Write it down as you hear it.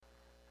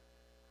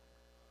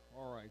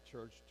right,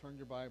 church, turn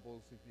your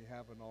Bibles, if you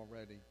haven't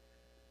already,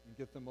 and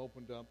get them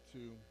opened up to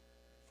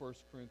 1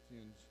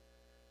 Corinthians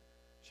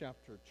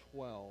chapter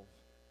 12.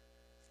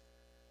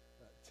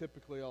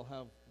 Typically, I'll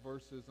have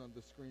verses on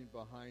the screen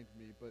behind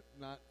me, but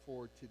not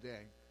for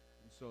today.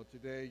 And so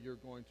today, you're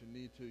going to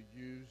need to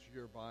use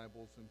your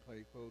Bibles and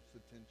pay close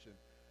attention.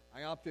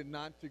 I opted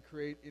not to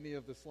create any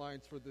of the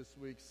slides for this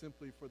week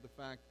simply for the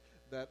fact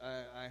that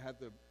I had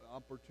the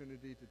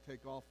opportunity to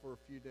take off for a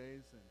few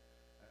days and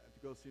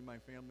to go see my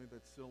family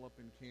that's still up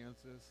in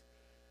Kansas.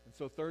 And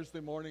so Thursday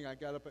morning, I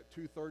got up at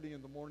 2:30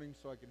 in the morning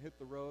so I could hit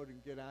the road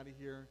and get out of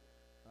here.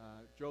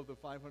 Drove the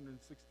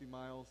 560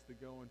 miles to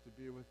go and to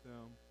be with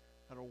them.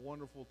 Had a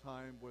wonderful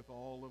time with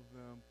all of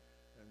them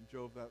and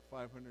drove that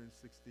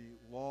 560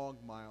 long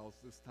miles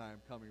this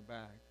time coming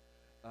back.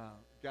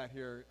 Got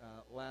here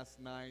last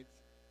night,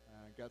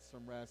 got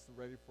some rest,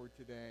 ready for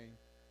today.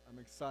 I'm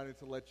excited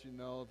to let you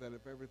know that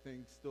if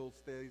everything still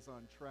stays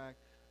on track,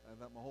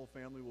 that my whole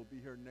family will be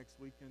here next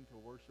weekend to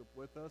worship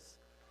with us.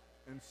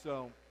 And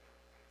so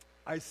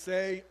I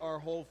say our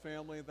whole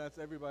family, that's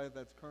everybody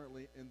that's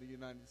currently in the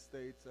United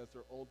States, as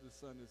our oldest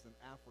son is in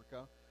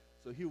Africa,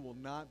 so he will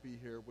not be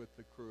here with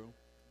the crew,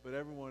 but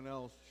everyone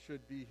else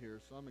should be here.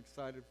 So I'm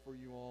excited for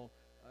you all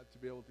to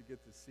be able to get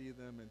to see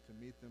them and to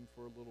meet them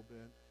for a little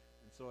bit.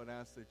 And so I'd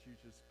ask that you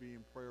just be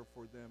in prayer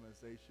for them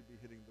as they should be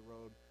hitting the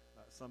road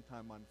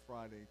sometime on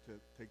Friday to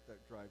take that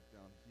drive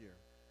down here.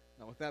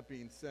 Now, with that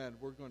being said,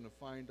 we're going to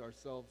find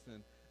ourselves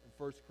in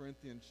 1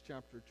 Corinthians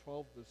chapter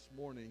 12 this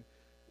morning,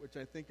 which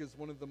I think is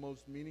one of the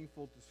most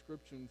meaningful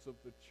descriptions of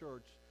the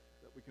church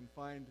that we can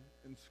find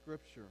in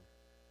Scripture.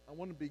 I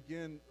want to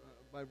begin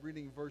by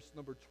reading verse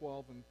number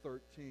 12 and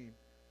 13.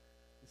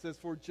 It says,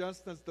 "For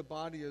just as the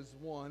body is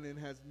one and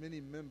has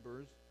many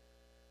members,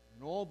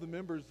 and all the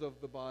members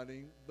of the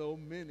body, though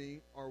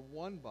many, are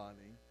one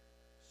body,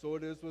 so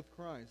it is with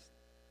Christ.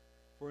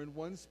 For in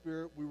one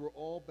Spirit we were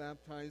all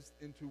baptized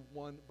into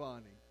one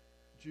body,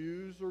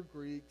 Jews or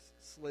Greeks,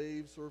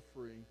 slaves or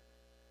free,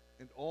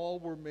 and all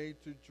were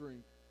made to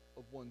drink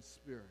of one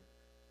Spirit."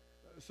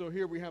 So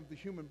here we have the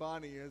human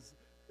body as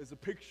a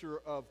picture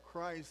of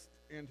Christ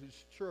and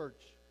his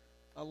church.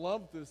 I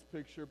love this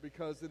picture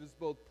because it is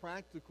both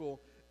practical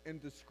and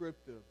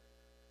descriptive.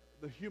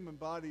 The human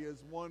body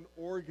is one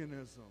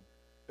organism.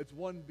 It's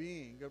one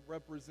being. It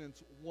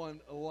represents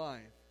one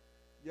life.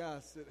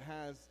 Yes, it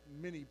has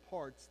many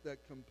parts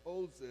that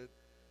compose it.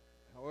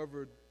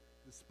 However,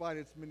 despite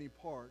its many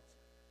parts,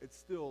 it's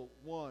still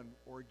one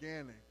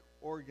organic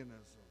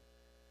organism.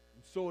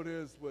 And so it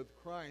is with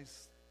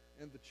Christ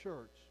and the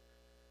church.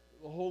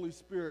 The Holy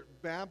Spirit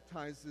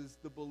baptizes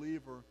the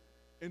believer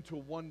into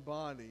one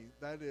body,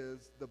 that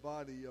is, the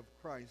body of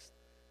Christ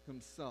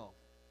himself.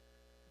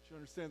 You should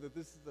understand that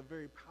this is a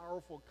very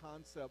powerful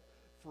concept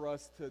for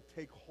us to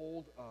take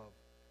hold of.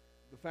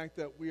 The fact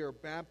that we are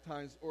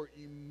baptized or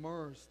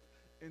immersed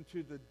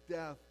into the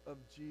death of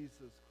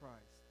Jesus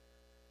Christ.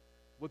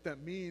 What that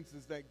means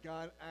is that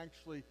God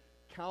actually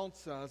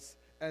counts us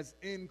as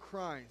in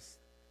Christ.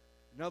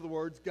 In other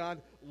words,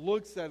 God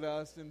looks at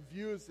us and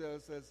views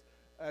us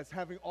as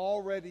having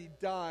already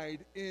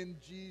died in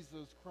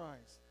Jesus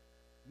Christ.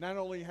 Not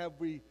only have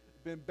we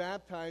been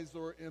baptized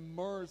or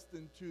immersed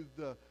into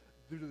the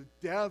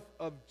death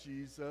of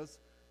Jesus,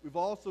 we've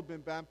also been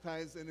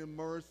baptized and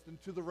immersed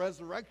into the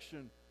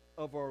resurrection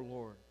of our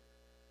Lord.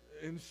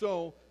 And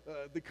so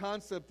the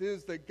concept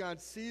is that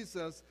God sees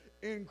us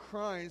in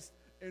Christ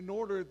in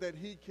order that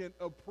he can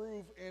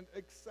approve and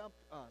accept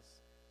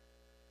us.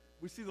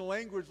 We see the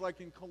language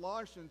like in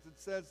Colossians. It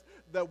says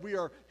that we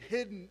are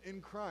hidden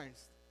in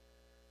Christ,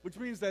 which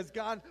means that as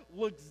God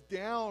looks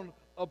down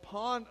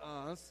upon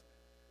us,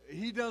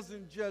 he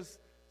doesn't just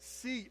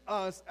see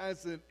us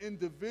as an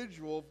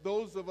individual.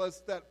 Those of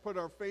us that put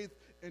our faith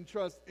and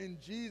trust in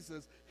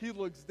Jesus, he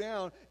looks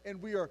down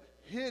and we are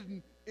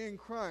hidden in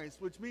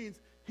Christ, which means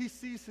he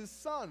sees his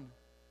Son.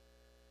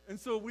 And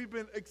so we've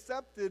been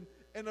accepted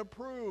and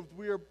approved.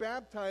 We are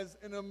baptized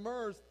and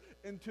immersed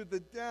into the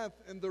death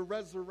and the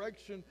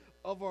resurrection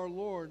of our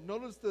Lord.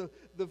 Notice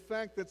the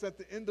fact that's at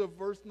the end of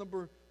verse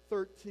number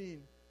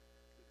 13.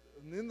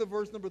 And in the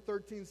verse number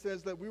 13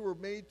 says that we were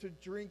made to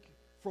drink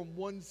from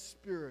one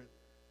Spirit.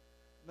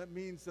 That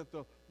means that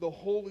the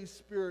Holy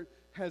Spirit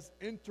has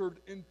entered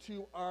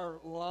into our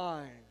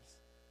lives.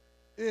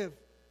 If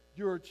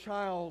you're a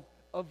child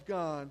of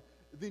God,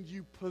 then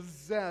you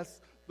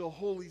possess the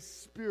Holy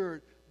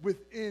Spirit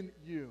within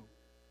you.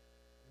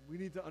 We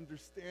need to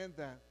understand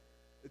that.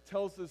 It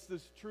tells us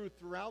this truth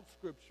throughout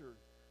Scripture.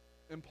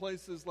 In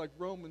places like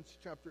Romans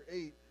chapter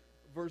 8,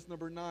 verse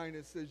number 9,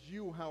 it says,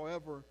 "You,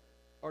 however,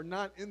 are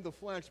not in the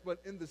flesh, but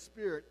in the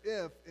Spirit,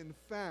 if, in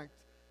fact,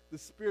 the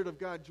Spirit of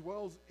God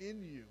dwells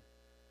in you."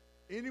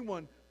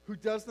 Anyone who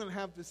does not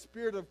have the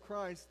Spirit of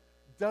Christ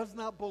does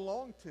not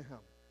belong to him.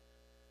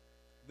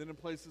 Then in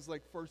places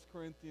like 1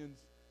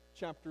 Corinthians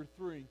chapter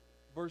 3,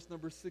 verse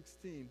number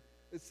 16,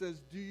 it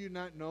says, "Do you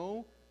not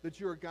know that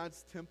you are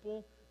God's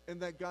temple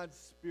and that God's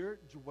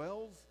Spirit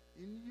dwells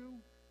in you?"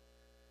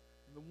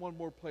 And then one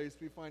more place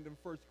we find in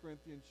 1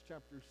 Corinthians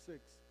chapter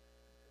 6,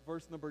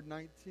 verse number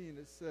 19,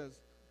 it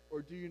says,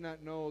 "Or do you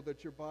not know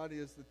that your body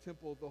is the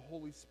temple of the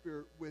Holy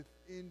Spirit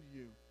within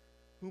you,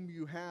 whom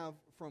you have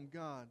from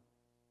God?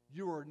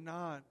 You are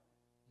not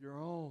your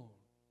own.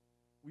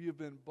 We have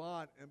been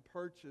bought and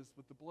purchased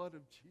with the blood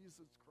of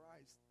Jesus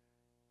Christ."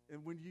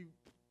 And when you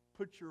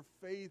put your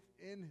faith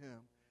in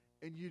him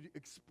and you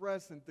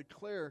express and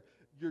declare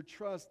your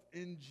trust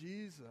in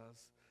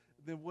Jesus,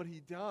 then what he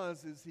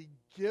does is he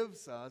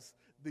gives us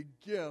the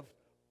gift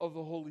of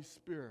the Holy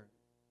Spirit.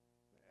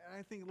 And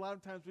I think a lot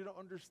of times we don't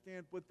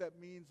understand what that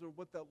means or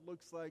what that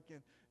looks like.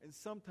 And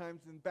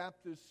sometimes in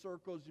Baptist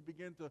circles, you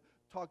begin to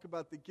talk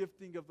about the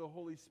gifting of the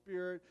Holy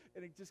Spirit,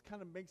 and it just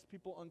kind of makes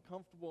people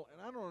uncomfortable.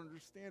 And I don't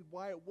understand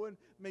why it wouldn't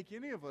make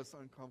any of us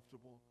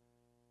uncomfortable.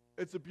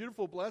 It's a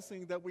beautiful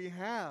blessing that we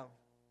have.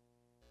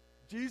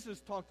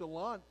 Jesus talked a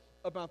lot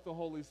about the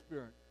Holy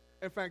Spirit.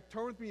 In fact,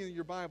 turn with me in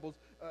your Bibles.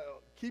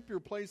 Keep your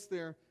place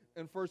there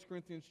in 1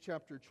 Corinthians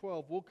chapter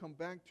 12. We'll come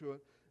back to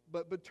it.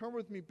 But turn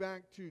with me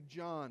back to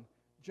John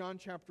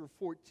chapter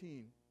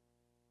 14.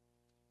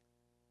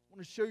 I want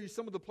to show you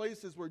some of the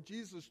places where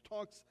Jesus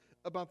talks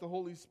about the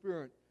Holy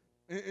Spirit.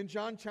 In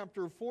John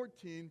chapter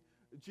 14,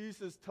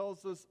 Jesus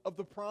tells us of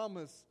the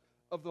promise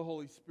of the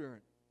Holy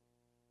Spirit.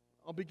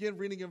 I'll begin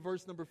reading in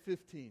verse number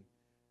 15. It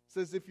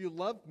says, "If you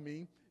love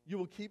me, you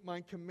will keep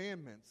my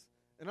commandments.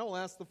 And I will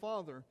ask the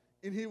Father,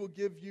 and he will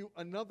give you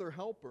another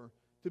helper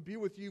to be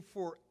with you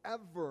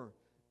forever,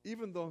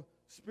 even the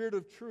Spirit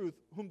of truth,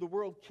 whom the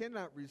world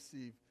cannot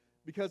receive,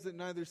 because it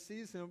neither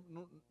sees him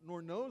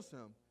nor knows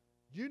him.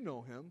 You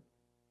know him,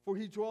 for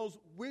he dwells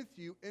with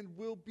you and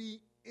will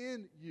be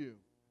in you."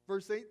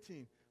 Verse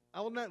 18,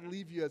 "I will not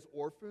leave you as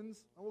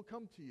orphans. I will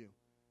come to you.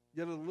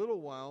 Yet a little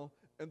while,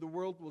 and the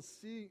world will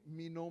see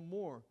me no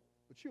more.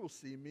 But you will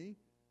see me.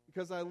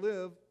 Because I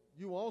live,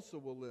 you also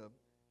will live.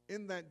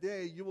 In that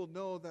day you will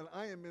know that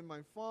I am in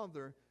my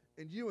Father,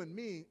 and you in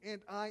me,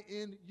 and I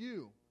in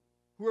you.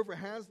 Whoever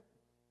has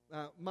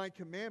my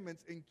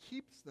commandments and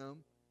keeps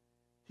them,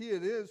 he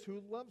it is who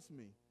loves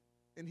me.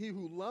 And he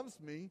who loves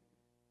me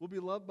will be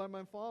loved by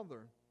my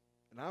Father,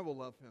 and I will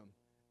love him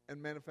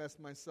and manifest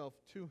myself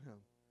to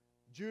him."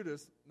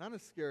 Judas, not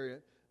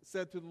Iscariot,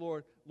 said to the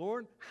Lord,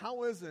 "Lord,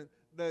 how is it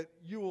that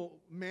you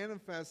will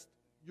manifest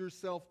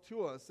yourself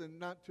to us and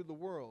not to the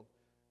world?"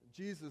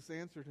 Jesus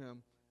answered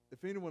him,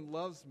 "If anyone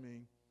loves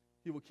me,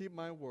 he will keep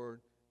my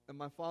word, and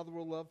my Father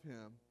will love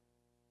him,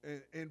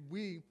 and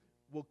we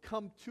will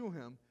come to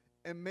him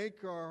and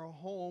make our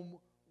home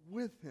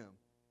with him.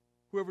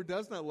 Whoever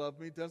does not love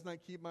me does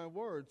not keep my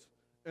words.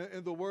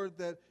 And the word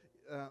that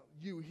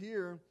you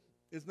hear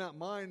is not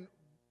mine,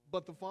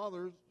 but the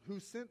Father's who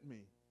sent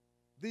me.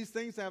 These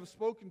things I have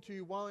spoken to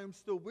you while I am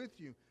still with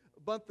you.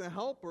 But the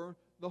Helper,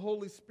 the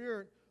Holy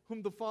Spirit,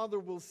 whom the Father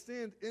will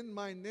send in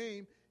my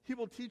name, he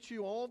will teach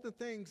you all the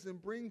things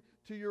and bring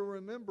to your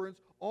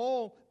remembrance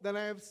all that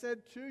I have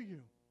said to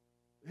you."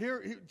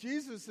 Here,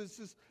 Jesus is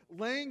just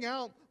laying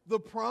out the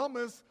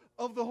promise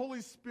of the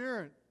Holy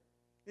Spirit.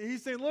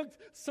 He's saying, look,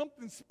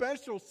 something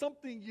special,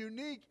 something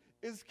unique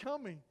is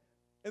coming.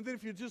 And then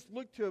if you just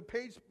look to a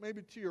page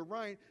maybe to your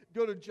right,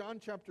 go to John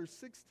chapter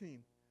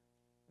 16.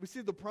 We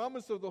see the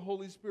promise of the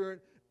Holy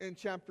Spirit in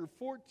chapter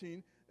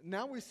 14.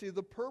 Now we see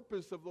the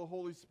purpose of the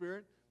Holy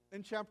Spirit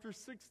in chapter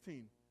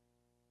 16.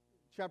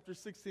 Chapter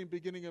 16,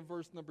 beginning in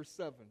verse number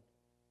 7.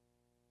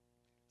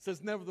 It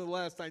says,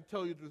 "Nevertheless, I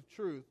tell you the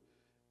truth.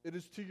 It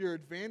is to your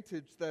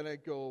advantage that I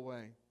go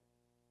away.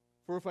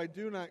 For if I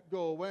do not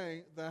go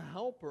away, the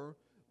Helper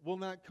will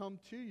not come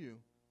to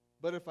you.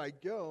 But if I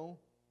go,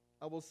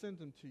 I will send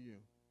him to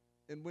you.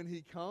 And when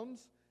he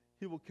comes,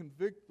 he will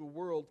convict the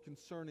world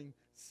concerning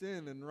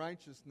sin and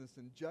righteousness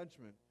and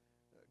judgment.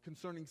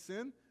 Concerning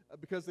sin,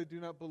 because they do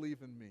not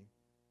believe in me.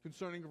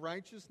 Concerning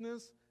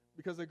righteousness,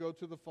 because I go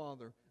to the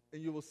Father,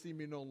 and you will see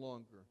me no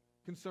longer.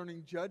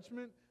 Concerning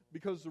judgment,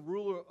 because the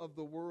ruler of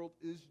the world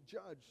is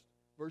judged."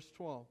 Verse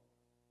 12.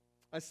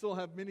 "I still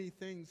have many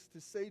things to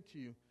say to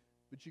you,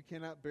 but you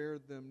cannot bear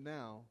them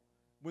now.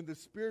 When the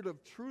Spirit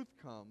of truth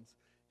comes,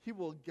 he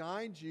will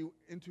guide you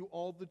into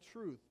all the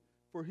truth.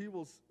 For he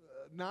will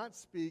not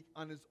speak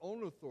on his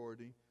own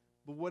authority,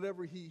 but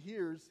whatever he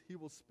hears, he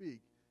will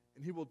speak.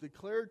 And he will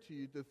declare to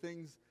you the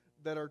things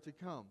that are to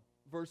come."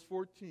 Verse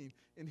 14.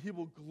 "And he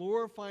will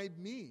glorify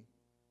me.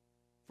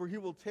 For he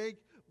will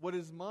take what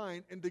is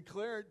mine and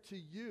declare it to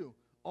you.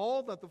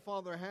 All that the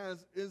Father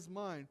has is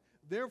mine.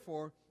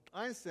 Therefore,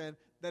 I said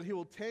that he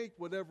will take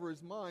whatever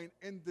is mine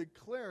and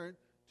declare it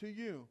to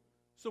you."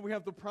 So we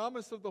have the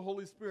promise of the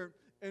Holy Spirit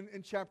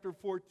in chapter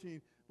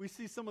 14. We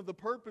see some of the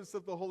purpose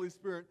of the Holy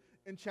Spirit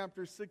in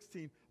chapter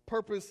 16.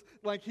 Purpose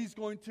like he's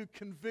going to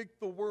convict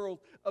the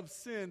world of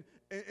sin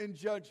and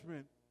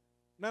judgment.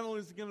 Not only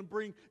is he going to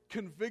bring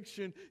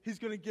conviction, he's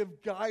going to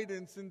give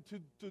guidance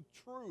into the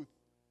truth.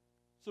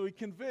 So he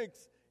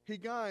convicts, he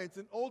guides,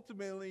 and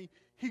ultimately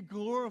he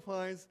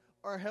glorifies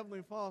our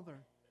Heavenly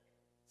Father.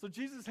 So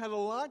Jesus had a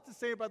lot to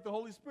say about the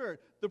Holy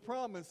Spirit, the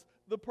promise,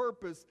 the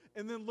purpose,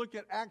 and then look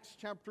at Acts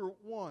chapter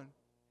 1.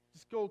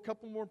 Just go a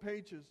couple more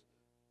pages.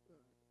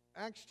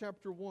 Acts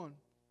chapter 1.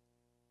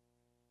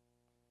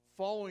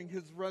 following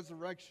his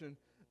resurrection,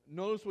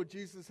 notice what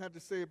Jesus had to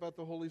say about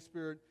the Holy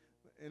Spirit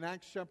in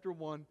Acts chapter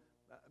 1,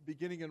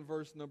 beginning in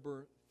verse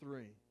number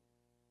 3.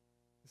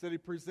 He said he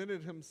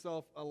presented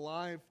himself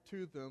alive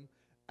to them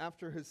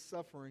after his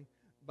suffering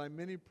by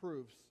many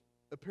proofs,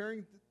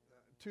 appearing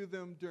to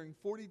them during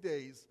 40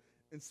 days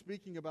and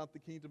speaking about the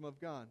kingdom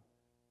of God.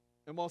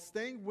 And while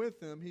staying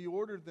with them, he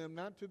ordered them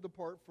not to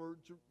depart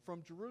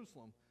from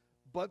Jerusalem,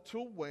 but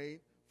to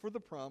wait for the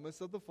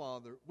promise of the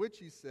Father, which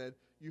he said,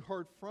 you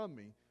heard from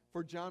me.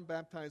 For John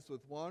baptized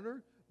with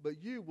water,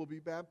 but you will be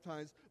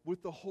baptized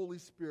with the Holy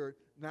Spirit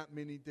not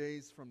many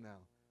days from now.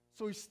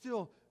 So he's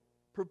still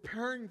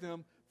preparing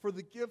them for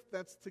the gift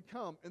that's to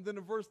come. And then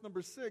in verse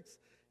number 6,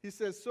 he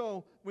says,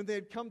 so when they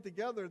had come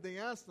together, they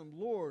asked him,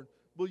 Lord,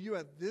 will you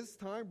at this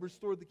time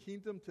restore the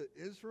kingdom to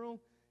Israel?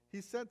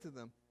 He said to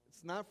them,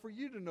 it's not for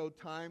you to know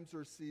times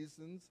or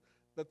seasons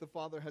that the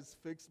Father has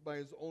fixed by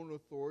his own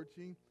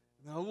authority.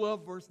 And I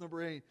love verse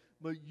number 8.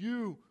 But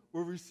you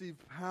will receive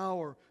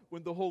power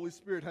when the Holy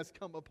Spirit has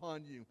come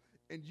upon you.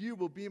 And you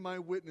will be my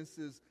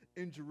witnesses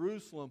in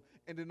Jerusalem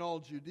and in all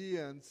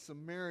Judea and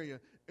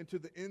Samaria and to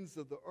the ends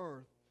of the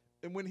earth.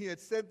 And when he had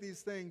said these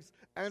things,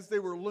 as they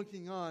were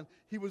looking on,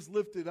 he was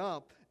lifted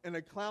up, and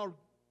a cloud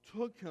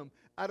took him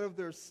out of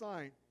their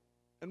sight.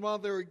 And while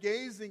they were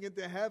gazing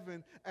into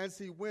heaven as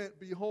he went,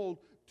 behold,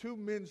 two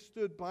men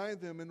stood by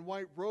them in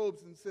white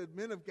robes and said,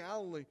 Men of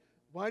Galilee,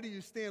 why do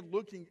you stand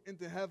looking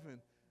into heaven?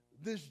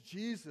 This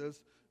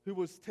Jesus who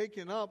was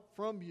taken up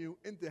from you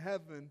into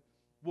heaven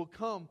will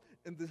come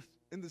in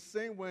the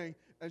same way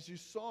as you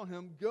saw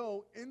him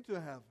go into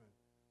heaven.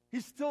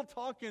 He's still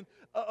talking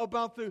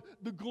about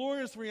the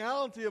glorious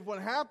reality of what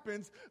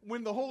happens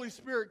when the Holy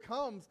Spirit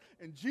comes.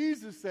 And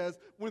Jesus says,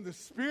 when the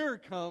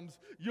Spirit comes,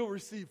 you'll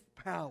receive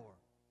power.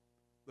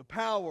 The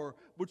power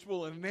which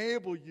will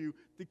enable you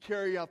to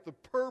carry out the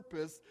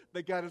purpose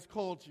that God has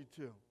called you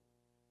to.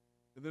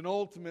 And then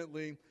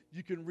ultimately,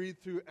 you can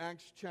read through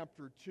Acts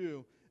chapter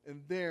 2,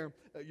 and there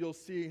you'll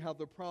see how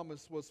the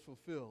promise was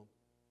fulfilled.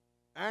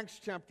 Acts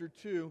chapter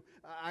 2,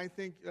 I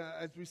think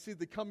as we see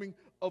the coming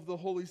of the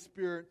Holy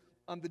Spirit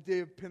on the day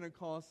of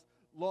Pentecost,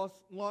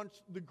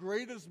 launched the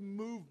greatest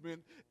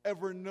movement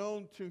ever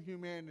known to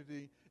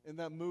humanity, and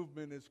that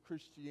movement is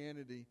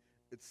Christianity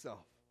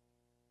itself.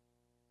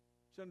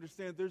 You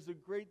understand, there's a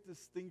great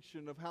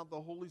distinction of how the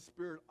Holy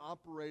Spirit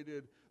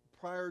operated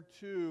prior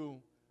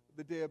to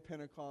the day of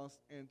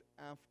Pentecost and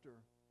after.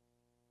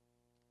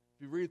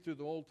 If you read through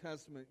the Old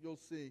Testament, you'll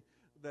see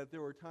that there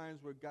were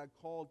times where God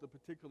called a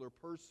particular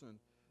person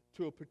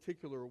to a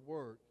particular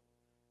work.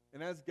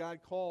 And as God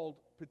called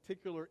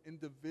particular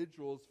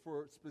individuals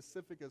for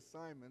specific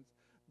assignments,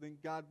 then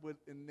God would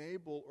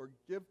enable or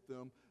gift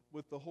them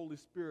with the Holy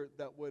Spirit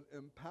that would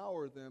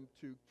empower them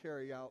to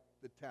carry out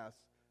the task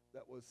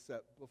that was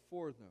set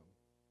before them,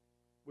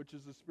 which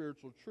is a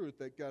spiritual truth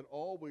that God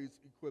always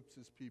equips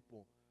his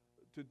people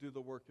to do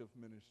the work of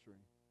ministry.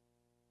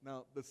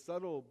 Now, the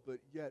subtle but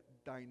yet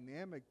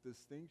dynamic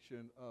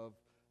distinction of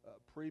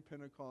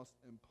pre-Pentecost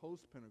and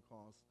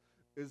post-Pentecost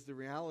is the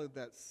reality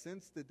that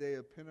since the day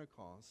of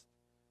Pentecost,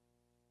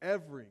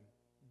 every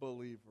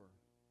believer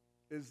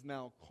is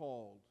now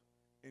called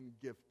and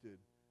gifted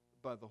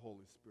by the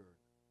Holy Spirit.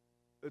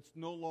 It's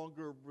no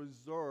longer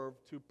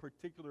reserved to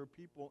particular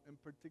people in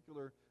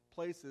particular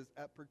places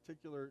at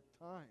particular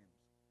times.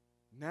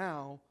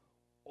 Now,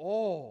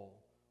 all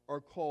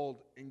are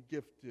called and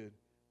gifted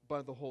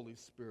by the Holy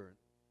Spirit.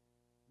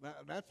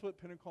 That's what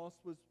Pentecost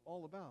was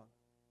all about.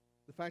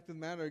 The fact of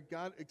the matter,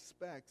 God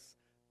expects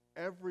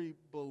every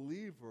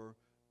believer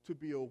to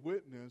be a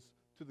witness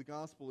to the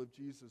gospel of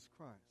Jesus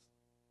Christ.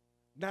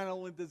 Not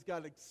only does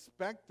God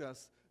expect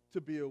us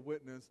to be a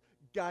witness,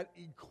 God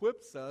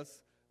equips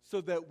us so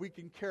that we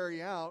can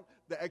carry out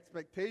the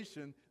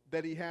expectation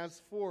that he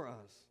has for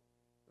us.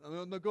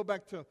 Now go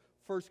back to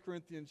 1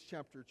 Corinthians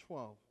chapter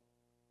 12.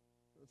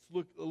 Let's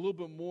look a little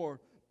bit more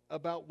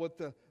about what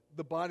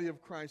the body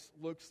of Christ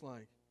looks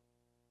like.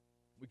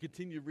 We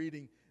continue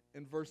reading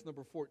in verse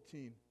number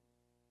 14. It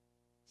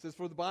says,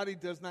 For the body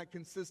does not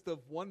consist of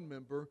one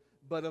member,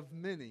 but of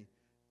many.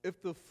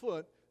 If the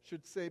foot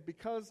should say,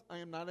 Because I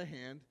am not a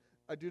hand,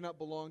 I do not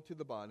belong to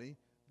the body,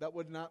 that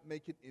would not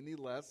make it any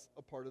less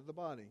a part of the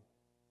body.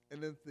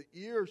 And if the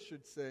ear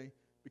should say,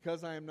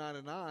 Because I am not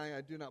an eye,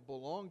 I do not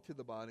belong to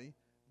the body,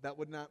 that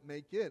would not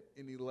make it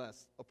any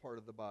less a part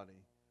of the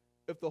body.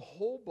 If the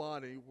whole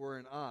body were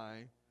an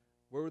eye,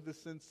 where would the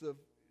sense of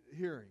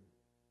hearing?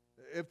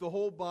 If the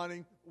whole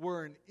body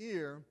were an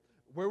ear,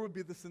 where would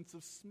be the sense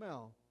of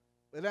smell?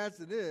 But as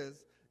it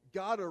is,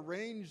 God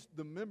arranged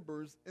the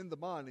members in the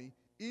body,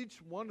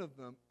 each one of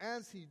them,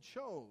 as he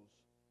chose.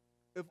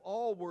 If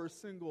all were a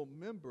single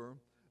member,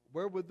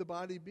 where would the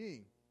body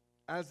be?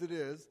 As it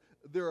is,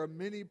 there are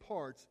many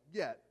parts,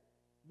 yet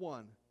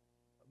one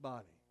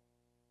body.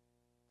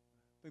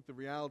 I think the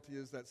reality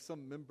is that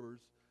some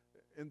members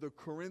in the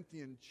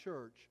Corinthian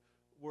church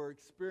were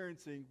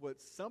experiencing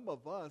what some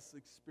of us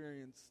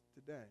experience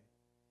today.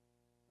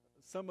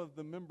 Some of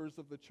the members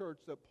of the church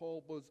that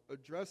Paul was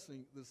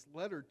addressing this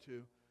letter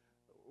to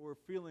were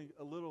feeling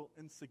a little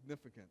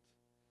insignificant.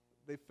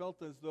 They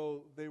felt as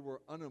though they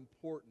were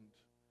unimportant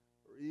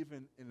or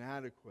even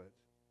inadequate.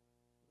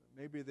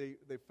 Maybe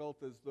they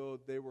felt as though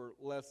they were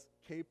less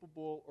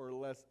capable or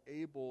less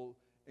able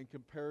in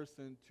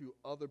comparison to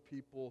other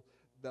people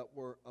that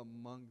were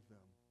among them.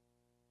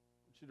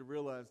 I want you to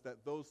realize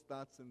that those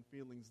thoughts and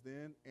feelings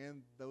then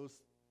and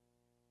those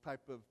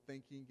type of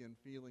thinking and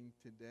feeling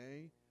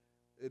today,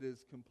 it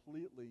is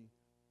completely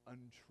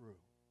untrue.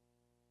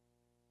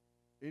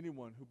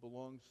 Anyone who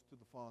belongs to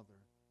the Father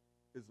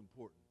is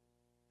important.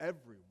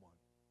 Everyone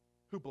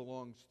who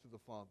belongs to the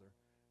Father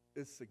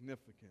is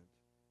significant.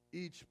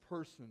 Each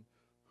person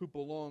who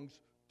belongs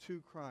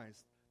to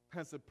Christ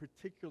has a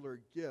particular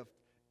gift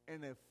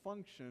and a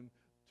function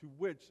to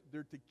which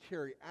they're to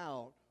carry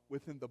out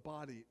within the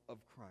body of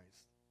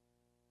Christ.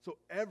 So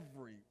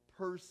every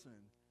person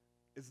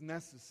is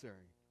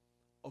necessary.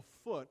 A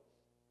foot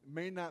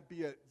may not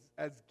be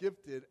as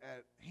gifted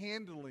at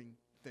handling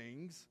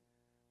things,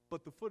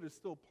 but the foot is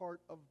still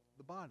part of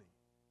the body.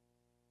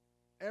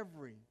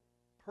 Every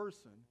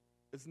person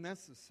is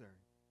necessary.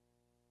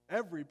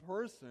 Every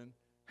person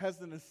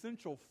has an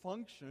essential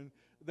function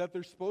that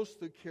they're supposed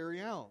to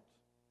carry out.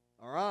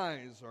 Our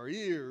eyes, our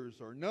ears,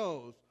 our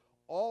nose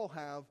all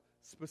have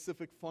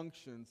specific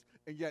functions,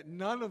 and yet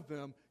none of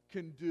them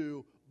can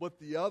do what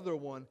the other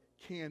one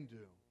can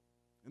do.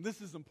 And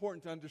this is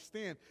important to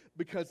understand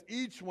because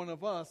each one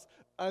of us,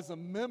 as a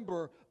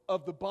member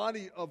of the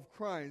body of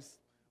Christ,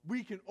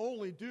 we can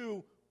only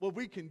do what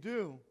we can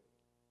do,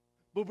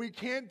 but we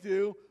can't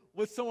do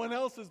what someone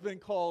else has been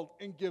called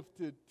and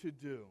gifted to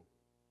do.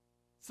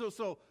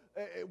 So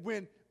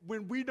when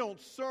we don't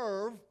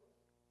serve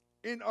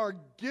in our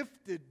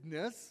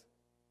giftedness,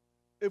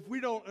 if we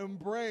don't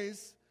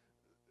embrace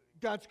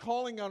God's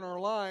calling on our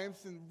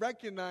lives and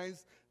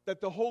recognize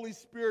that the Holy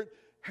Spirit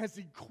has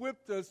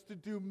equipped us to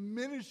do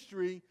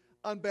ministry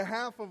on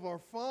behalf of our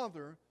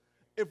Father,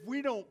 if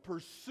we don't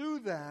pursue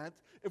that,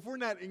 if we're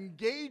not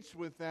engaged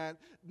with that,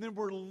 then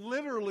we're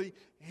literally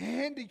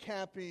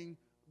handicapping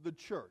the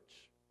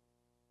church.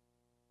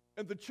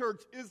 And the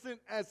church isn't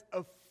as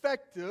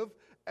effective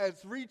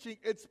as reaching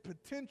its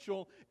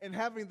potential and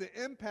having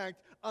the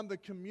impact on the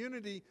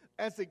community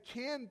as it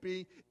can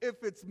be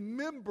if its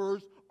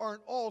members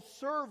aren't all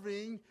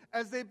serving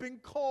as they've been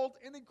called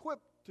and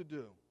equipped to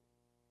do.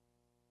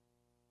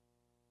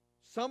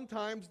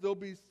 Sometimes there'll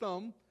be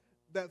some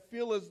that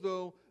feel as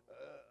though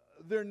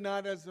they're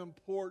not as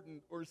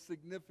important or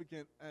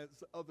significant as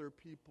other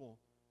people.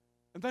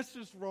 And that's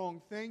just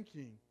wrong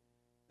thinking.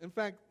 In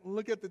fact,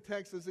 look at the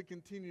text as it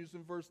continues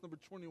in verse number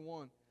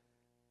 21.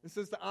 It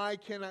says, the eye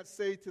cannot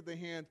say to the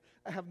hand,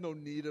 I have no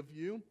need of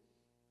you,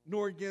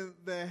 nor again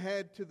the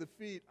head to the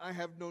feet, I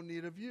have no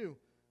need of you.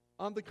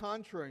 On the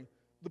contrary,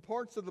 the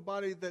parts of the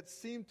body that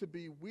seem to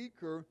be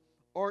weaker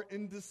are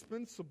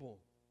indispensable.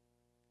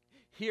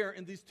 Here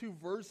in these two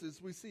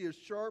verses, we see a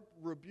sharp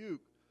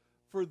rebuke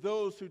for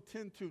those who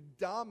tend to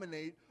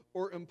dominate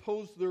or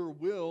impose their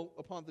will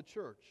upon the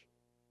church.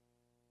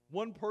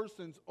 One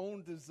person's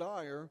own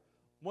desire,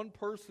 one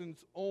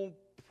person's own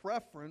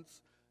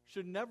preference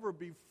should never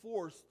be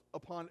forced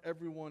upon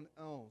everyone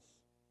else.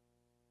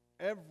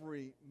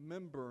 Every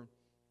member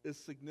is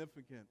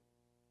significant.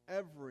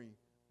 Every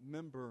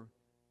member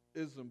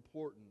is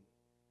important.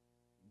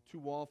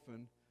 Too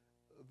often,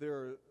 there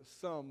are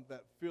some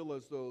that feel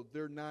as though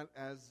they're not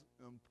as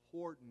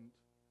important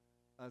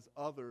as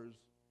others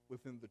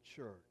within the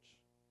church.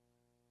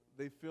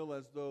 They feel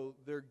as though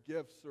their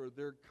gifts or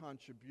their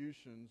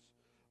contributions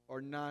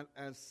are not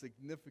as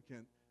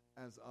significant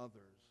as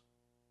others.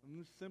 And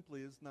this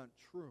simply is not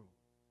true.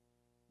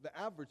 The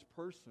average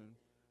person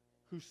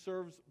who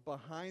serves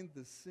behind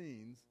the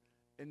scenes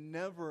and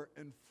never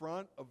in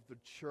front of the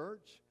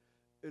church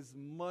is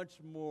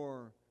much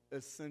more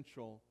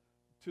essential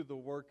to the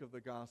work of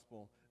the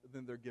gospel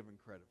than they're given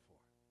credit for.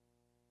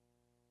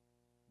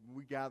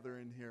 We gather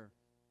in here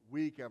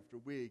week after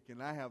week,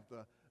 and I have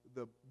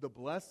the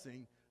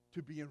blessing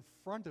to be in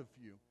front of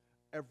you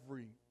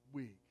every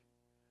week.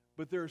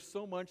 But there's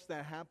so much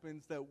that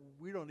happens that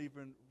we don't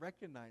even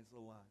recognize a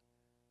lot.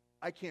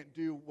 I can't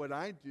do what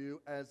I do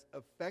as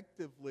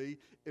effectively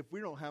if we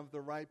don't have the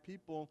right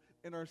people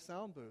in our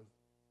sound booth.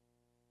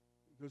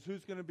 Because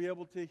who's going to be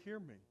able to hear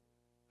me?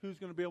 Who's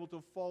going to be able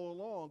to follow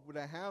along when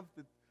I have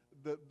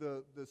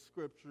the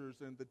scriptures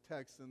and the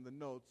text and the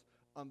notes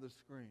on the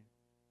screen?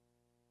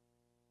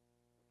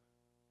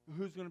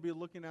 Who's going to be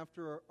looking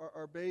after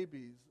our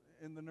babies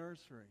in the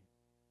nursery?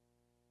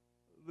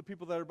 The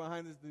people that are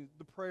behind this,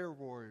 the prayer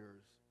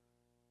warriors.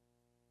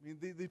 I mean,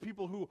 the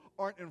people who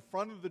aren't in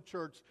front of the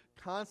church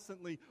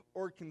constantly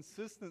or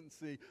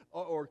consistently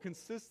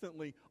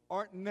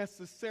aren't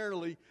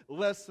necessarily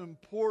less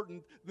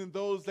important than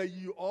those that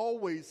you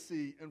always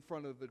see in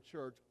front of the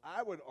church.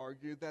 I would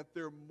argue that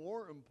they're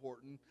more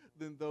important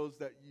than those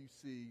that you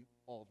see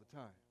all the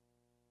time.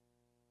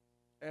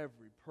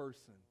 Every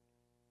person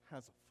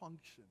has a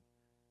function.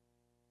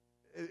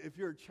 If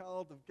you're a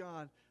child of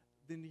God,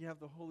 then you have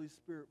the Holy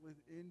Spirit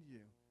within you.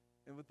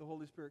 And with the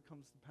Holy Spirit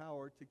comes the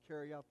power to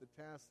carry out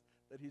the tasks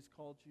that He's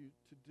called you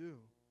to do.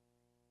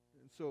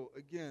 And so,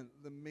 again,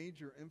 the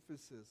major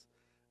emphasis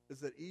is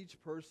that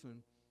each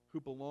person who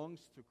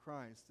belongs to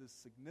Christ is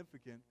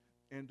significant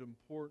and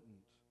important.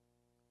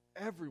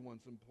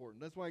 Everyone's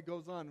important. That's why it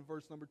goes on in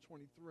verse number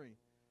 23.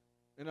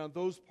 And on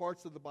those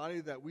parts of the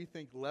body that we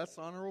think less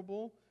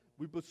honorable,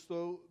 we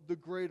bestow the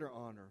greater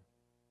honor.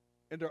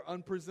 And our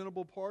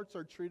unpresentable parts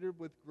are treated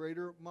with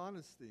greater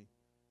modesty,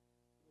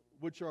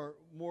 which our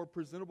more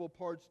presentable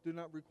parts do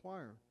not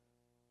require.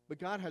 But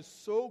God has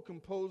so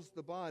composed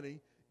the body,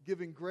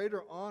 giving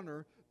greater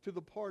honor to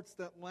the parts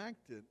that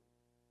lacked it,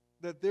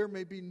 that there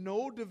may be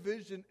no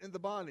division in the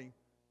body,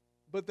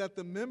 but that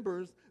the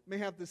members may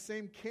have the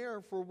same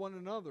care for one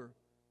another.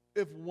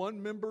 If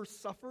one member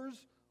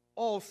suffers,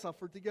 all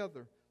suffer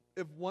together.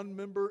 If one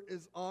member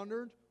is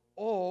honored,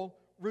 all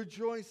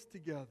rejoice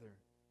together.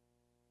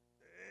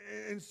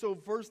 And so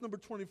verse number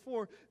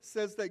 24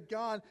 says that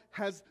God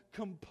has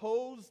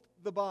composed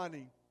the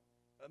body.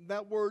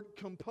 That word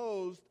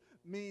composed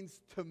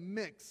means to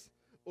mix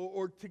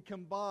or to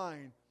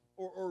combine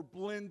or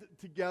blend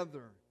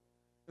together.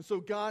 And so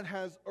God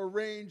has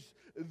arranged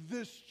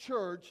this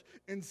church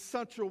in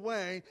such a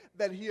way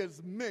that He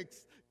has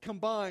mixed,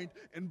 combined,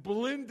 and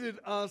blended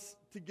us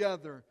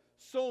together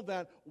so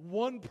that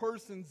one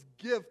person's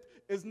gift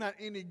is not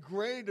any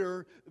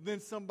greater than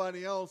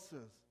somebody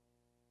else's.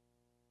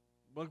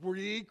 But we're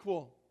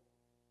equal.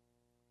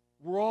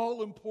 We're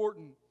all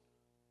important.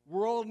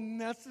 We're all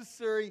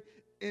necessary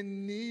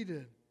and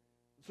needed.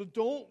 So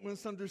don't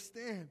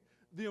misunderstand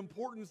the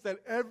importance that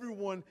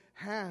everyone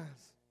has.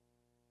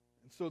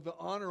 And so the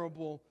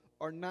honorable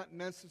are not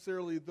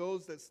necessarily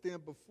those that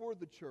stand before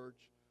the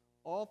church.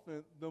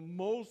 Often the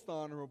most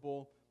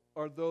honorable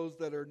are those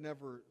that are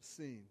never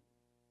seen,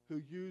 who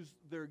use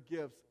their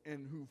gifts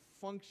and who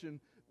function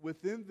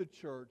within the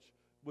church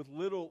with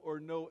little or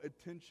no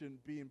attention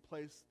being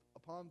placed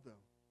upon them.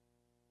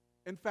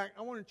 In fact,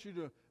 I wanted you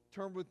to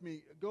turn with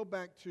me, go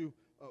back to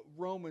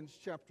Romans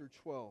chapter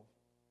 12.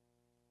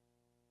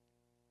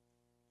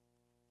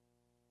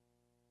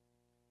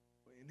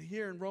 And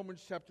here in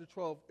Romans chapter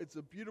 12, it's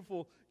a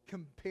beautiful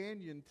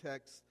companion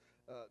text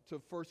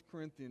to 1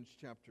 Corinthians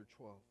chapter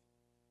 12.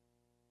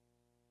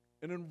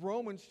 And in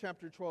Romans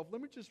chapter 12,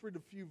 let me just read a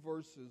few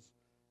verses,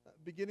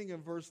 beginning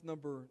in verse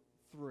number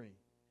 3. It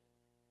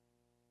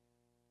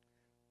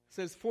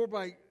says, "For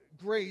by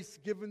grace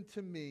given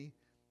to me,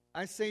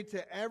 I say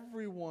to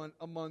everyone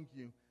among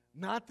you,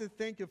 not to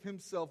think of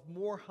himself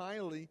more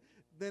highly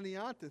than he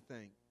ought to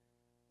think,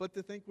 but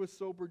to think with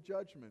sober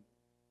judgment,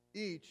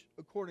 each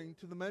according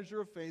to the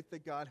measure of faith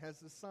that God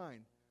has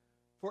assigned.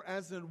 For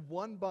as in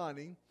one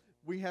body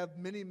we have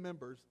many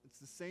members," it's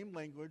the same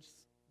language,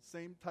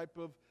 same type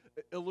of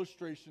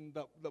illustration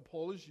that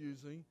Paul is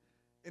using,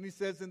 and he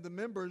says, "And the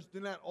members do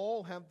not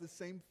all have the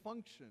same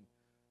function.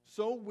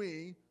 So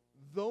we,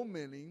 though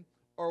many,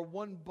 are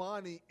one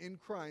body in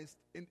Christ,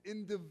 and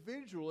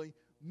individually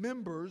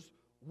members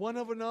one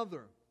of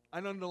another."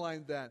 I'd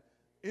underline that.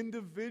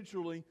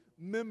 Individually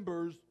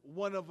members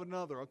one of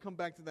another. I'll come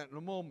back to that in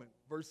a moment.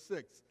 Verse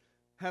 6.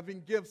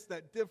 "Having gifts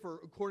that differ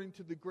according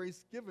to the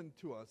grace given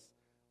to us,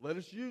 let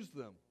us use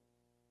them.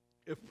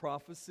 If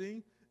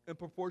prophecy, in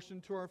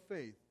proportion to our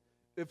faith.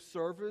 If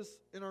service,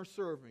 in our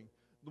serving.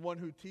 The one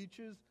who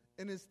teaches,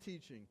 in his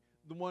teaching.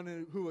 The one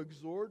who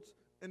exhorts,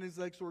 in his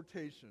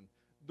exhortation.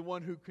 The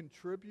one who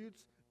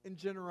contributes, in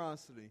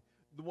generosity.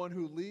 The one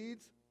who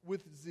leads,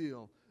 with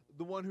zeal.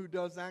 The one who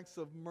does acts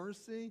of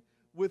mercy,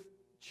 with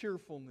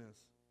cheerfulness."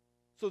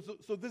 So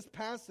this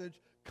passage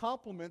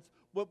complements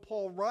what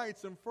Paul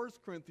writes in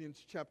 1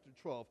 Corinthians chapter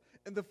 12,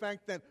 and the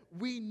fact that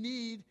we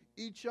need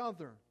each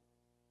other.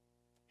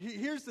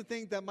 Here's the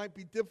thing that might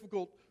be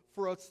difficult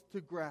for us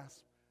to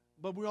grasp,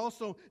 but we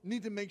also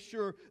need to make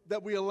sure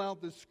that we allow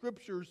the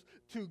Scriptures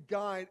to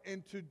guide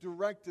and to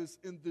direct us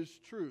in this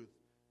truth.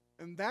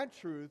 And that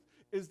truth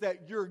is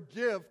that your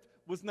gift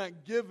was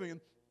not given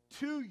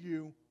to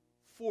you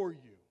for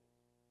you.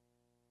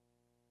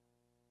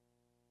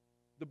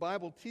 The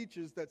Bible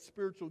teaches that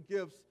spiritual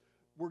gifts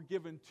were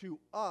given to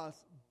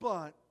us,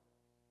 but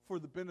for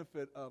the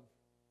benefit of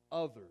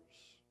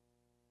others.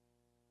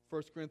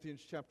 1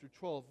 Corinthians chapter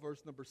 12,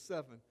 verse number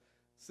 7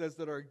 says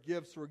that our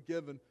gifts were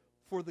given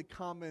for the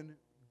common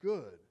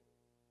good.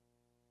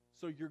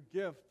 So your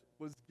gift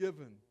was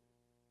given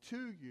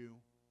to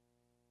you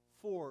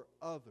for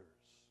others.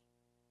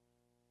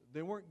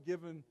 They weren't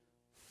given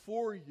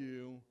for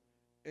you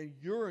and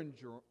your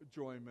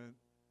enjoyment,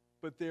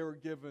 but they were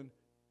given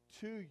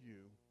to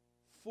you,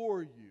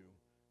 for you,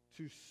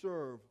 to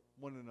serve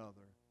one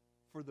another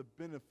for the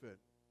benefit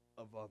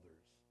of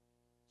others.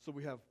 So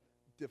we have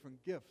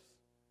different gifts.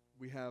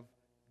 We have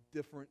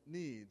different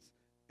needs.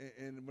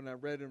 And when I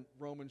read in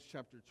Romans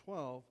chapter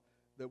 12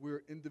 that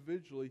we're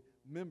individually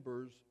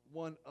members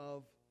one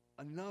of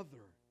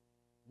another.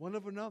 One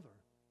of another.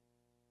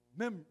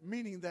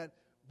 Meaning that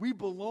we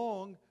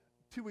belong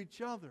to each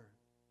other.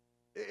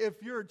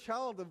 If you're a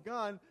child of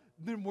God,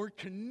 then we're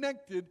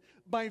connected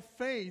by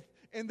faith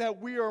and that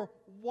we are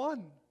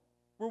one.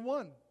 We're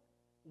one.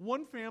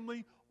 One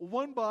family,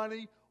 one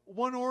body,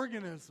 one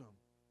organism.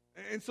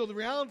 And so the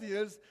reality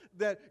is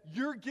that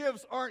your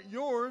gifts aren't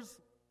yours,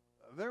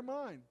 they're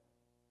mine.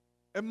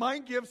 And my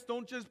gifts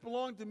don't just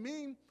belong to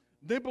me,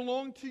 they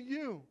belong to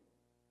you.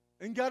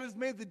 And God has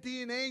made the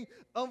DNA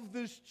of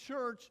this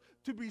church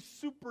to be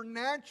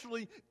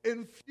supernaturally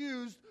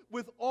infused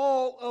with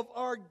all of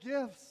our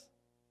gifts.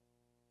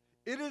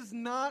 It is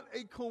not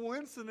a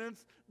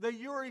coincidence that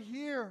you're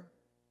here.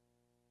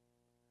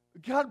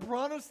 God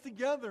brought us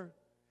together.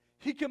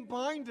 He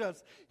combined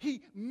us.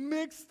 He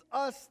mixed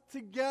us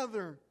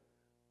together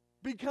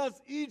because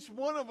each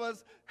one of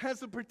us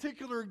has a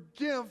particular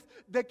gift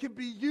that can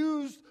be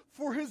used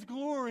for His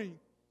glory.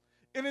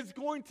 And it's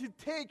going to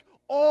take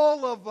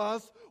all of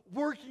us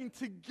working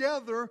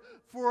together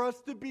for us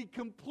to be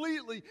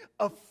completely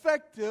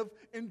effective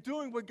in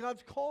doing what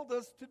God's called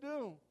us to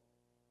do.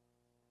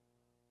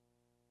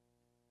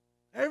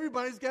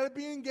 Everybody's got to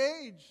be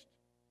engaged.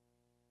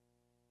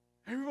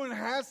 Everyone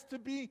has to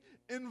be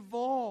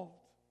involved.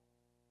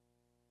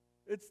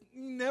 It's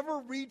never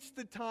reached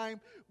the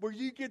time where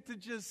you get to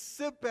just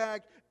sit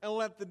back and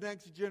let the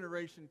next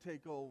generation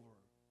take over.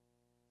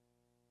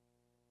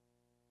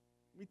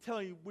 Let me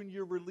tell you, when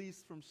you're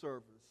released from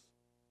service,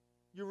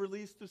 you're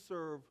released to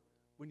serve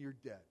when you're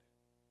dead.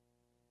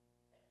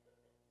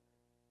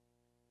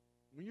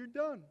 When you're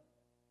done,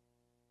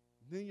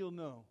 then you'll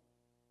know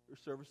your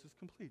service is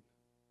complete.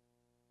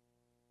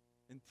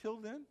 Until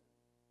then,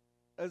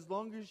 as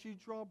long as you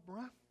draw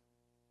breath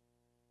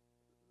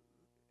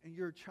and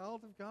you're a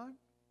child of God,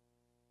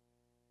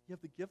 you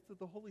have the gift of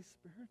the Holy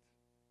Spirit,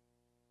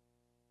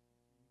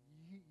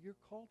 you're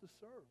called to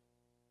serve.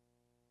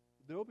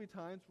 There will be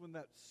times when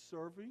that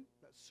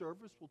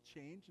service will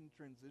change and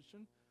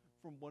transition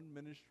from one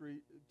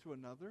ministry to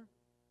another.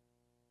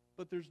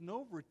 But there's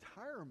no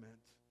retirement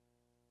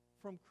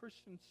from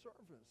Christian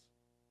service.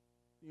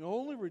 The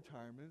only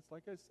retirement is,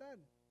 like I said,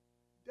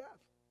 death.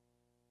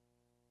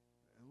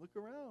 And look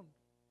around.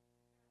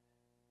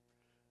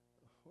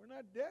 We're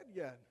not dead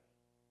yet.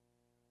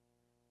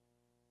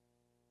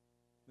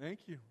 Thank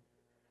you.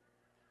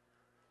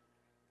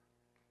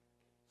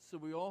 So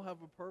we all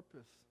have a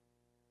purpose.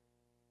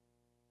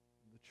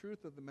 The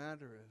truth of the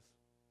matter is,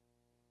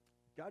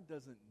 God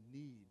doesn't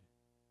need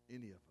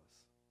any of us.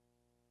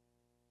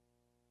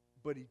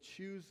 But He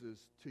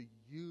chooses to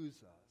use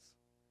us.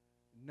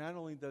 Not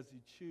only does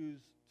He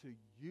choose to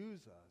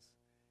use us,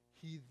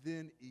 He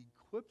then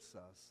equips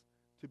us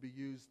to be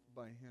used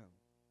by Him.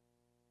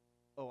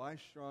 Oh, I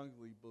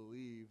strongly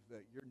believe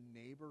that your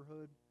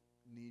neighborhood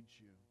needs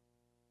you.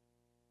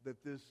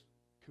 That this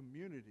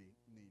community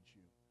needs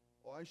you.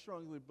 Oh, I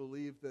strongly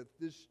believe that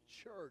this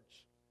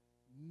church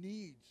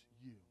needs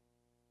you.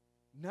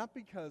 Not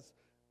because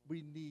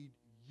we need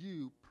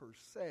you per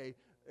se,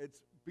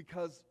 it's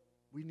because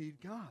we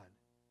need God.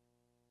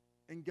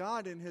 And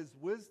God, in His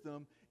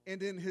wisdom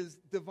and in His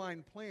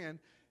divine plan,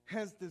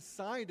 has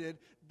decided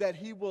that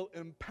He will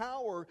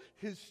empower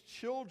His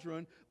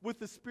children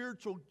with a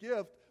spiritual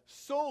gift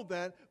so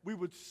that we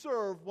would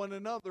serve one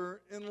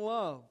another in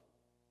love.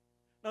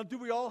 Now, do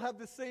we all have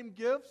the same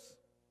gifts?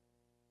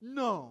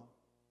 No.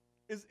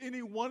 Is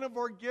any one of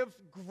our gifts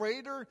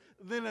greater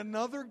than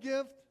another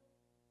gift?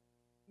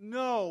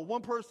 No.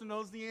 One person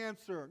knows the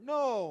answer.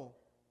 No.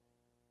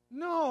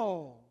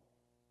 No.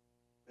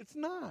 It's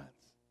not.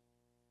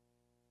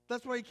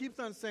 That's why he keeps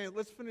on saying,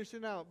 let's finish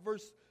it out.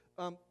 Verse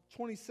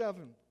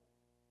 27.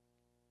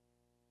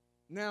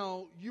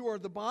 Now, you are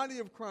the body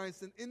of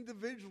Christ and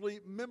individually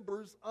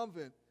members of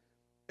it.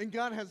 And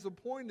God has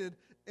appointed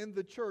in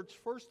the church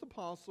first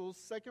apostles,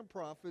 second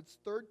prophets,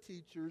 third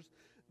teachers,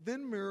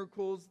 then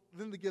miracles,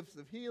 then the gifts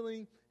of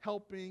healing,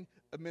 helping,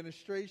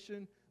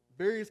 administration,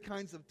 various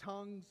kinds of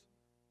tongues.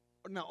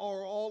 Now,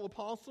 are all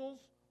apostles?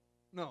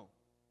 No.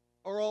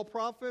 Are all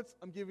prophets?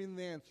 I'm giving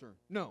the answer.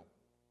 No.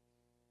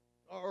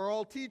 Are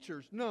all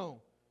teachers?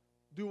 No.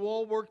 Do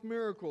all work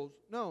miracles?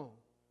 No.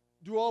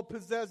 Do all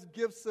possess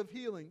gifts of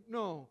healing?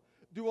 No.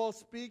 Do all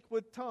speak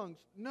with tongues?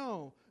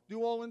 No.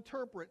 Do all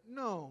interpret?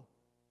 No.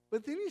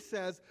 But then he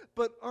says,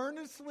 but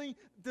earnestly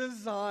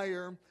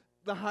desire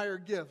the higher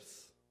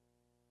gifts.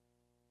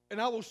 And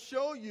I will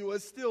show you a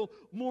still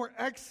more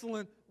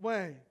excellent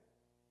way.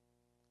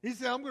 He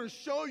said, I'm going to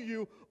show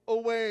you a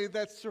way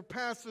that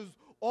surpasses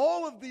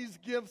all of these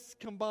gifts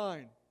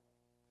combined.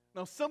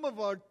 Now, some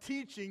of our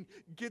teaching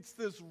gets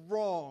this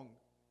wrong.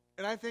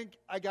 And I think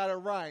I got it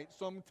right,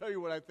 so I'm going to tell you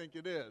what I think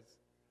it is.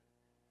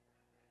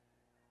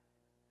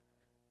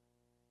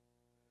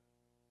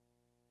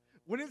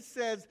 When it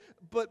says,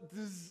 but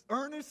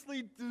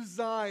earnestly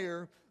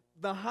desire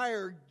the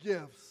higher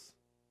gifts,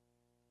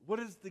 what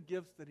is the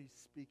gifts that he's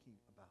speaking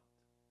about?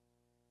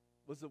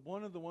 Was it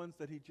one of the ones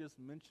that he just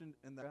mentioned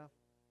in the graph?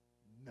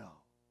 No,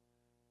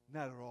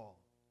 not at all.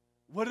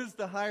 What is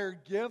the higher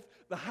gift?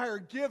 The higher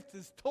gift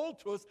is told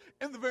to us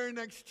in the very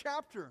next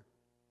chapter.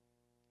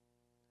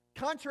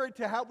 Contrary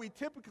to how we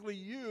typically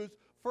use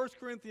 1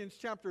 Corinthians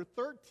chapter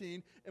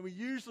 13, and we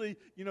usually,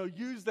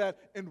 use that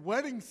in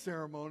wedding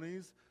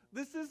ceremonies,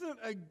 this isn't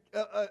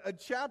a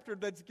chapter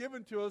that's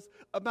given to us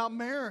about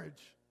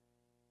marriage.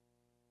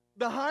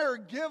 The higher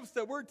gifts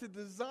that we're to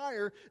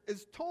desire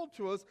is told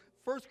to us,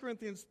 1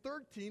 Corinthians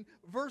 13,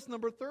 verse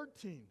number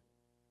 13.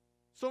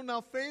 So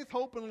now faith,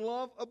 hope, and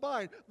love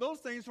abide. Those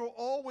things will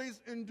always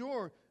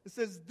endure. It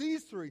says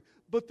these three.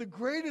 But the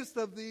greatest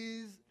of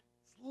these is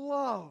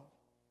love.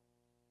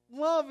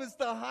 Love is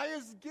the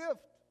highest gift.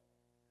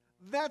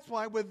 That's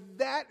why, with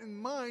that in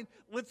mind,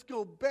 let's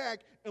go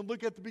back and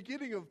look at the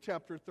beginning of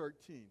chapter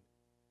 13.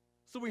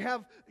 So we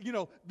have,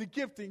 the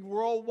gifting.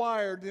 We're all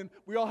wired, and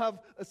we all have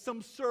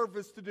some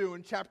service to do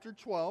in chapter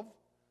 12.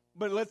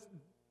 But let's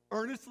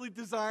earnestly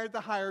desire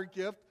the higher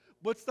gift.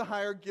 What's the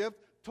higher gift?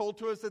 Told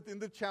to us at the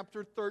end of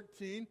chapter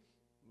 13.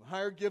 The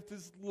higher gift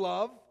is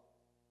love.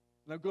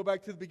 Now go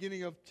back to the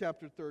beginning of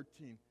chapter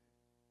 13.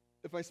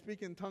 If I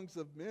speak in tongues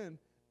of men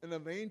and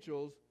of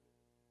angels,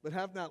 but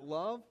have not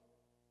love,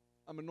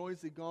 I'm a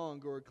noisy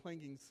gong or a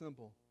clanging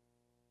cymbal.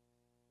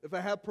 If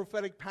I have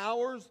prophetic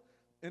powers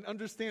and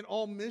understand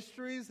all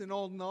mysteries and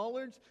all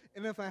knowledge,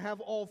 and if I have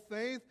all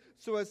faith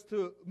so as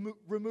to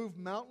remove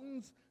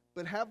mountains,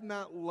 but have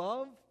not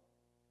love,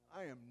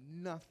 I am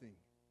nothing.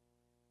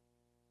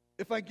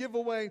 If I give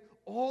away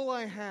all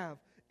I have,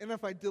 and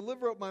if I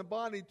deliver up my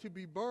body to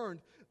be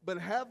burned, but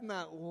have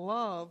not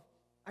love,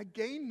 I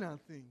gain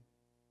nothing.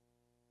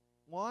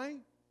 Why?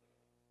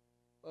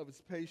 Love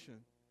is patient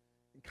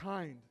and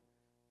kind.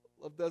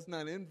 Love does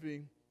not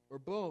envy or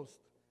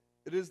boast.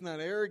 It is not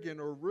arrogant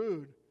or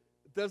rude.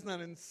 It does not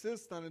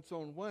insist on its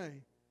own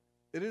way.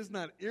 It is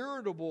not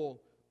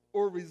irritable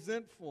or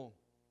resentful.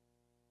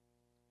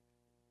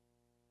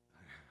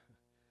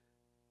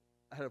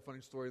 I had a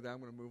funny story that I'm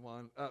going to move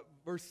on.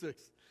 Verse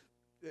 6.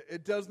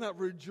 It does not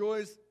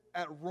rejoice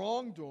at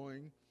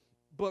wrongdoing,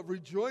 but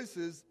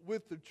rejoices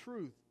with the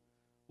truth.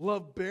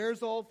 Love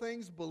bears all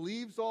things,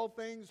 believes all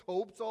things,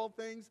 hopes all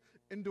things,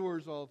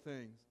 endures all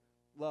things.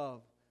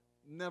 Love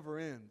never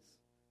ends.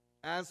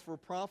 As for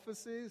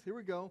prophecies, here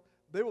we go,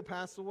 they will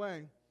pass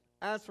away.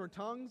 As for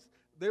tongues,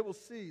 they will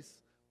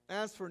cease.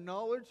 As for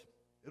knowledge,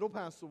 it'll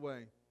pass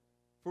away.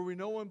 For we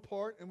know in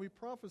part and we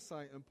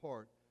prophesy in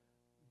part.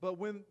 But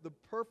when the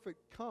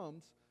perfect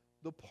comes,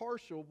 the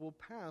partial will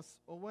pass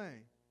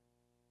away.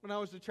 When I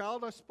was a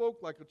child, I spoke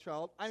like a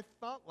child. I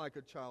thought like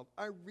a child.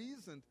 I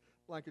reasoned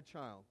like a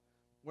child.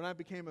 When I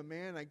became a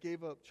man, I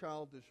gave up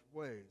childish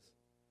ways.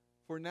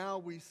 For now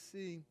we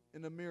see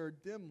in a mirror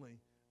dimly,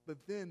 but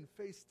then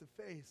face to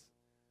face.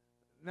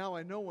 Now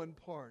I know in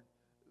part.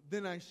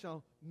 Then I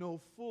shall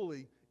know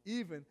fully,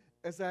 even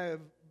as I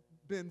have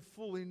been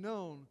fully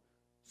known.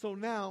 So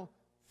now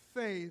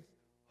faith,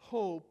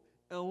 hope,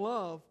 and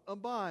love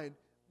abide.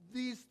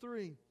 These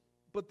three.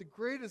 But the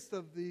greatest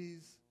of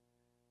these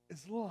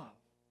is love.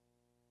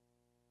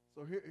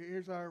 So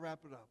here's how I wrap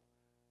it up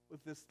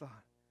with this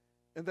thought.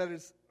 And that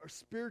is, our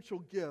spiritual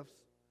gifts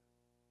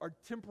are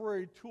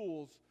temporary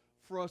tools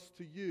for us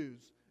to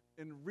use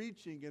in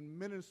reaching and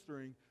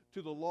ministering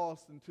to the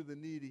lost and to the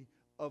needy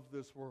of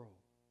this world.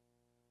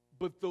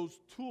 But those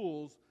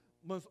tools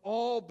must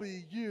all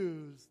be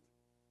used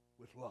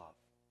with love.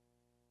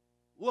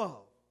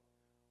 Love.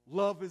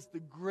 Love is the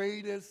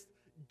greatest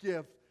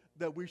gift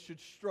that we should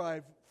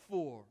strive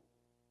for.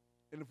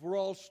 And if we're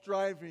all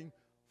striving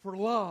for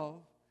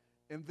love,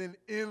 and then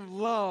in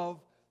love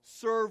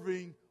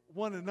serving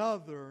one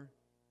another,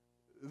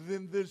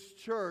 then this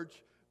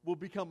church will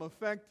become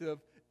effective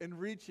in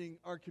reaching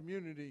our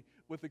community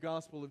with the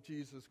gospel of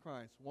Jesus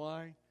Christ.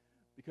 Why?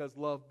 Because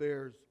love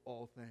bears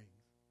all things,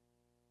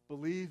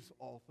 believes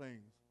all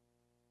things,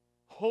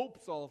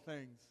 hopes all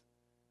things,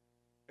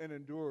 and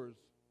endures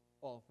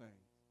all things.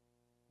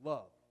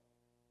 Love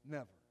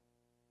never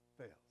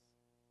fails.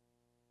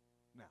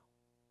 Now,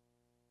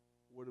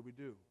 what do we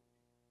do?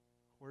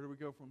 Where do we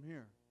go from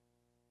here?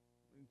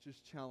 I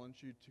just challenge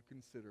you to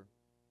consider,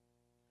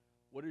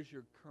 what is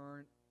your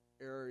current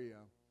area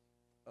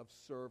of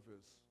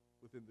service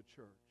within the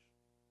church?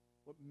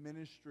 What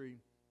ministry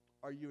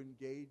are you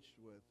engaged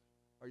with?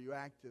 Are you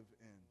active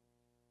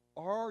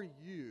in? Are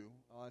you,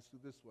 I'll ask you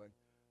this way,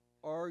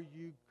 are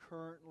you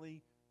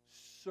currently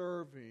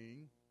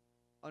serving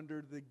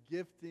under the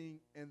gifting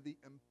and the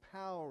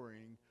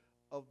empowering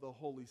of the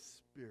Holy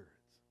Spirit?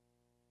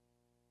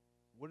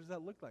 What does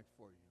that look like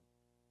for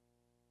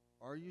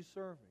you? Are you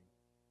serving?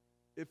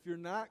 If you're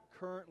not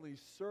currently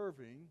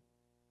serving,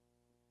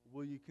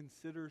 will you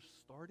consider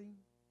starting?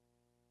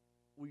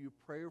 Will you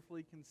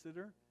prayerfully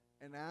consider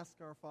and ask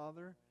our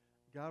Father,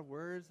 God,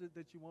 where is it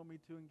that you want me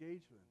to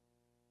engage with?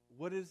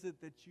 What is it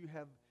that you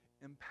have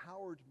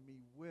empowered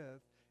me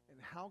with, and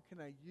how can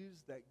I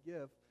use that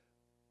gift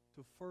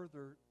to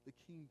further the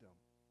kingdom?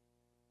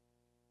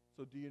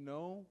 So do you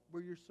know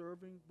where you're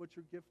serving, what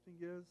your gifting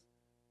is?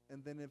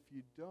 And then if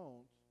you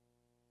don't,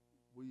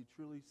 will you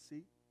truly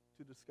seek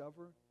to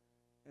discover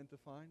and to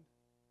find?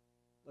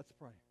 Let's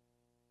pray.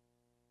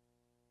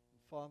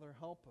 Father,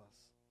 help us.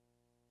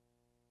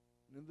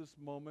 And in this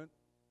moment,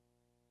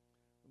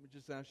 let me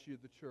just ask you,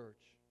 the church,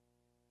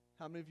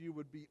 how many of you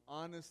would be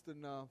honest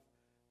enough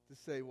to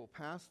say, well,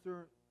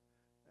 Pastor,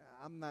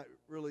 I'm not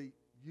really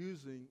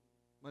using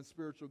my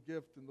spiritual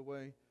gift in the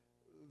way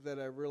that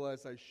I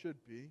realize I should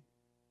be.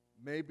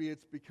 Maybe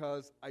it's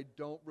because I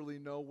don't really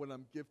know what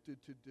I'm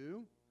gifted to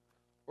do.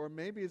 Or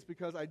maybe it's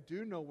because I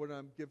do know what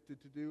I'm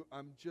gifted to do.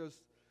 I'm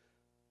just,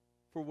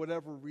 for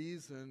whatever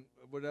reason,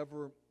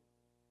 whatever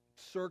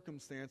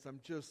circumstance, I'm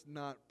just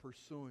not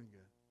pursuing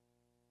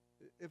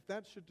it. If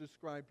that should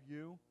describe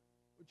you,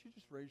 would you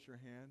just raise your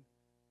hand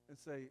and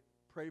say,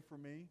 pray for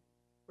me?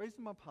 Raise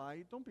them up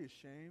high. Don't be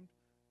ashamed.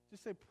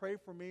 Just say, pray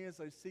for me as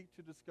I seek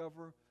to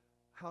discover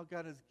how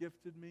God has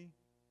gifted me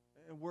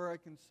and where I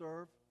can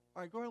serve.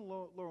 All right, go ahead and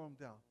lower them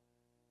down.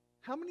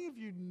 How many of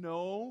you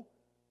know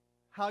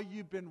how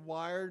you've been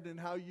wired and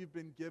how you've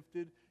been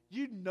gifted?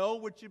 You know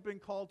what you've been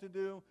called to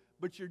do,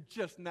 but you're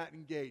just not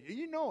engaged. And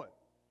you know it.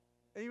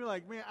 And you're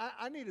like, man,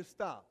 I need to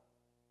stop.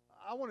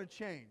 I want to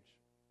change.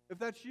 If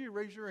that's you,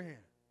 raise your hand.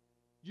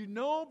 You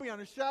know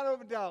beyond a shadow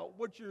of a doubt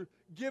what your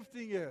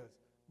gifting is,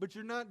 but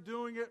you're not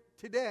doing it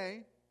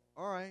today.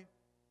 All right.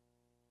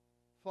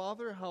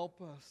 Father,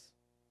 help us.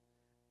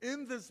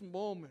 In this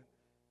moment,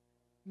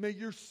 may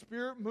your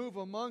Spirit move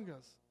among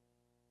us,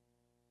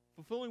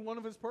 fulfilling one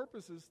of his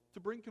purposes to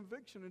bring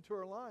conviction into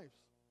our lives.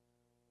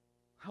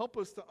 Help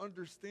us to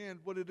understand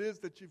what it is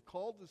that you've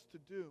called us to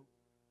do.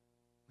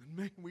 And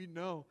may we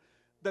know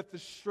that the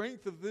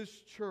strength of this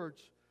church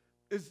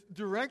is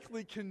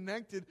directly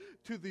connected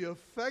to the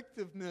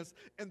effectiveness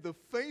and the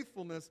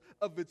faithfulness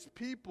of its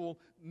people,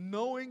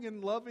 knowing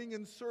and loving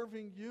and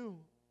serving you.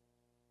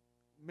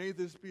 May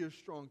this be a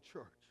strong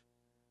church.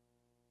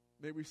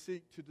 May we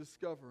seek to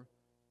discover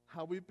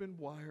how we've been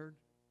wired,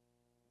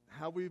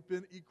 how we've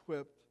been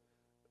equipped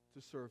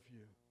to serve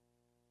you.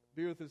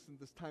 Be with us in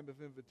this time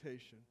of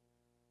invitation.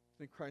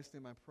 In Christ's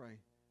name I pray,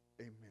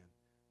 amen.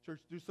 Church,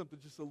 do something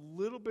just a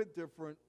little bit different